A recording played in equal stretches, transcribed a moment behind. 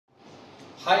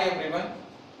Hi everyone.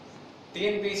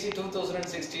 TNPSC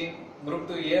 2016 Group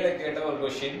 2 A la கேட்ட ஒரு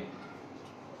question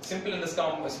simple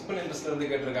interest இருந்து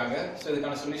கேட்டிருக்காங்க. So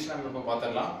இதுக்கான solution நம்ம இப்ப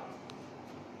பார்த்தறலாம்.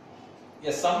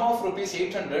 A sum of rupees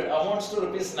 800 amounts to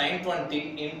rupees 920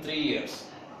 in 3 years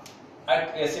at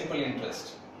a simple interest.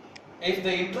 If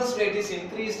the interest rate is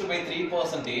increased by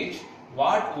 3%,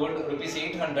 what would rupees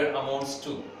 800 amounts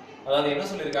to? அதாவது என்ன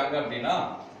சொல்லிருக்காங்க அப்படினா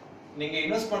நீங்க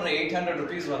இன்வெஸ்ட் பண்ற 800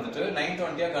 rupees வந்துட்டு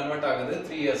 920 ஆ கன்வர்ட் ஆகுது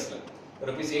 3 இயர்ஸ்ல.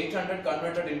 rupees 800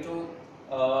 converted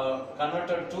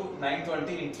to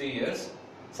 920 in 3 years.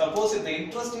 Suppose if the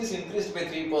interest is increased by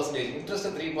 3%, interest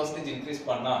 3% increase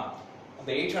பண்ணா அந்த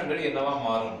 800 என்னவா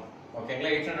மாறும்?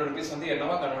 ஓகேங்களா? 800 rupees வந்து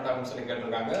என்னவா கன்வர்ட் ஆகும்னு சொல்லி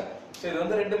கேட்டிருக்காங்க. சோ இது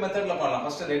வந்து ரெண்டு மெத்தட்ல பண்ணலாம்.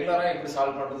 ஃபர்ஸ்ட் ரெகுலரா எப்படி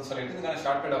சால்வ் பண்றதுன்னு சொல்லிட்டு இதுக்கான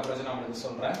ஷார்ட்கட் அப்ரோச் நான் உங்களுக்கு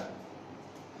சொல்றேன்.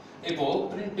 இப்போ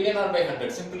PNR by 100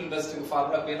 simple interest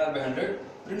formula PNR by 100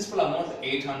 principal amount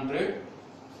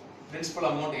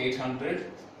 800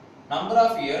 number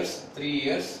of years 3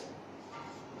 years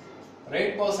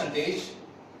rate percentage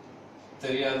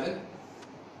தெரியாது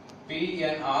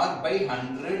PNR by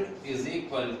 100 is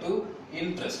equal to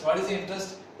interest. What is the interest?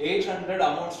 800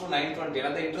 amounts to 920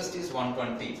 and the interest is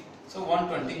 120. So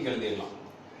 120 இங்க எழுதிடலாம்.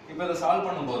 இப்போ இத solve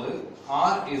பண்ணும்போது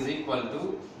R is equal to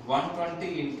 120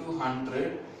 into 100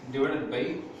 divided by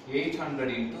 800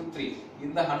 into 3.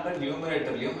 இந்த 100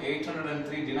 numeratorலயும்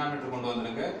 803 denominator கொண்டு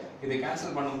வந்துருங்க. இதை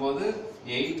கேன்சல் பண்ணும்போது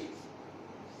 8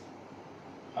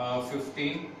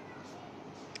 15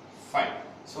 5.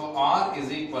 So R is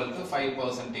equal to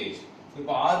 5%.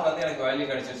 இப்போ R வந்து எனக்கு வேல்யூ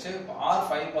கிடைச்சிருச்சு. R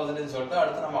 5% சொல்லிட்டு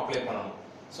அடுத்து நம்ம அப்ளை பண்ணனும்.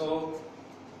 So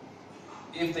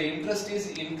if the interest is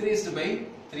increased by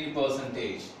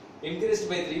 3%, increased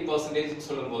by 3% ன்னு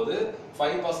சொல்லும்போது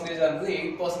 5% ஆ இருந்தது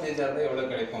 8% ஆ இருந்தா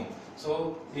எவ்வளவு கிடைக்கும்? So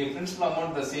the principal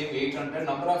amount the same 800,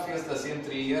 number of years the same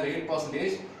 3 year,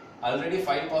 8% already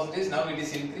 5%, now it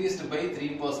is increased by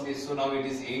 3%, so now it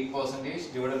is 8%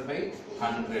 divided by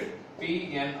 100.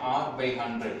 PNR by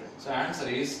 100. So answer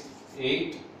is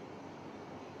 8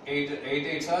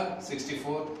 8s are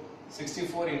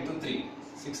 64 into 3,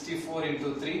 64 into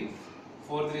 3,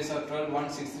 4 3s are 12, 1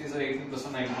 6 3s are 18 plus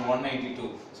 1 192.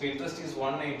 So interest is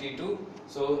 192.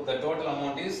 So the total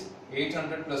amount is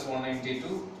 800 plus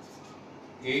 192,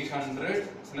 800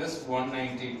 plus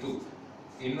 192.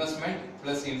 Investment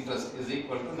plus interest is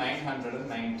equal to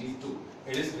 992.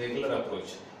 It is regular approach.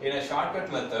 In a shortcut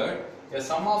method, a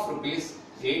sum of rupees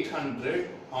 800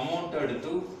 amounted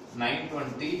to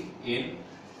 920 in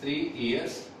 3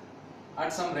 years at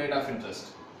some rate of interest.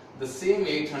 The same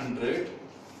 800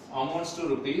 amounts to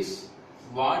rupees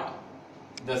what?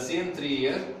 The same 3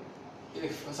 year.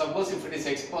 If suppose if it is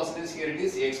x%, here it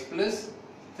is x plus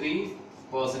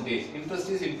 3%. Interest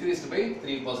is increased by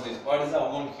 3%. What is the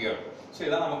amount here? So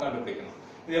இதான் நம்ம கண்டுபிடிக்கணும்.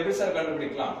 இது எப்படி sir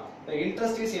கண்டுபிடிக்கலாம்? The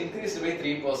interest is increased by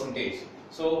 3%.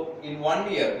 So in 1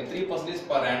 year, 3%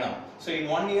 per annum. So in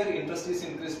 1 year, interest is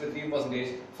increased by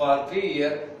 3%. For 3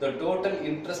 year, the total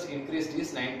interest increased is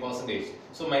 9%.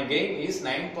 So my gain is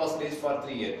 9% for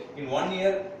 3 year. In 1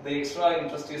 year, the extra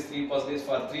interest is 3%.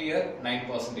 For 3 year,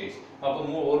 9%.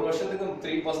 அப்போ ஒரு வருஷத்துக்கு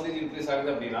 3% increase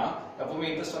ஆகுது அப்படினா எப்பவுமே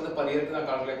interest வந்து per year க்கு தான்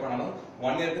calculate பண்ணனும்.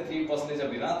 1 year க்கு 3%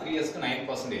 அப்படினா 3 years க்கு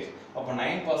 9%. அப்போ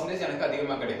 9% எனக்கு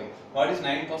அதிகமா கிடைக்கும். What is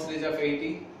 9% of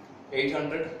 80?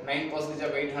 800, 9%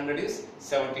 of 800 is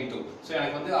 72. So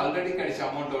எனக்கு வந்து ஆல்ரெடி கிடைச்ச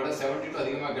அமௌண்டோட 72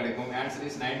 அதிகமா கிடைக்கும். Answer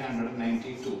is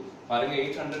 992. பாருங்க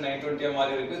 800 920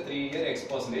 மாறி இருக்கு. 3 year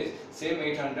x%. Same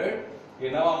 800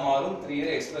 என்னவா மாறும்? 3 year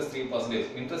x plus 3%.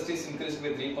 Interest is increased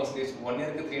by 3%. 1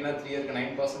 year க்கு 3 னா 3 year க்கு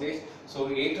 9%. So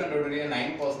 800 உடைய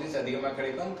 9% அதிகமா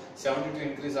கிடைக்கும். 72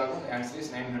 increase ஆகும். Answer is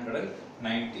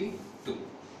 992.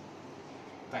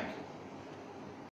 Thank you.